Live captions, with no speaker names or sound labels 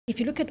If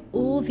you look at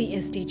all the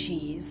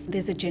SDGs,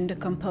 there's a gender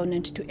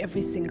component to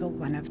every single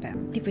one of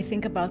them. If we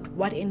think about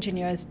what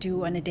engineers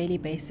do on a daily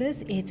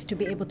basis, it's to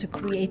be able to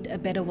create a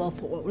better world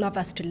for all of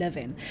us to live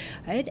in,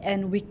 right?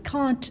 And we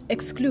can't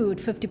exclude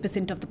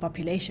 50% of the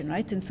population,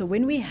 right? And so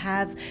when we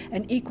have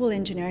an equal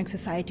engineering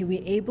society,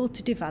 we're able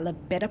to develop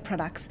better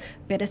products,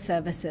 better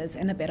services,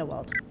 and a better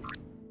world.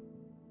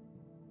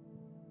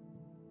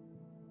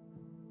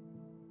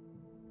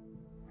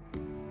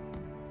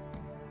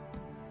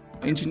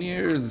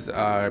 Engineers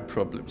are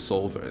problem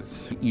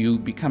solvers. You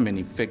become an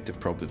effective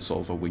problem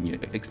solver when you're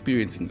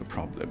experiencing the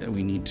problem.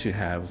 We need to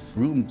have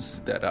rooms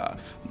that are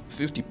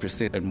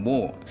 50% and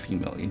more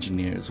female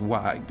engineers.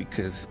 Why?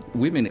 Because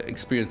women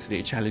experience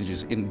their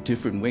challenges in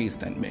different ways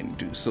than men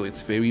do. So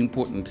it's very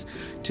important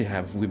to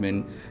have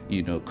women,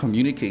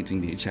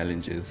 communicating their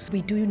challenges.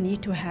 We do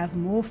need to have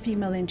more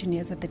female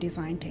engineers at the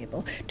design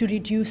table to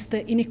reduce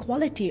the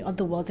inequality of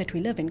the worlds that we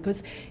live in,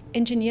 because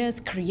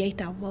engineers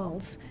create our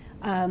worlds.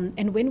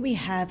 And when we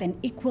have an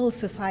equal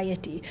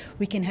society,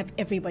 we can have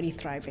everybody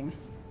thriving.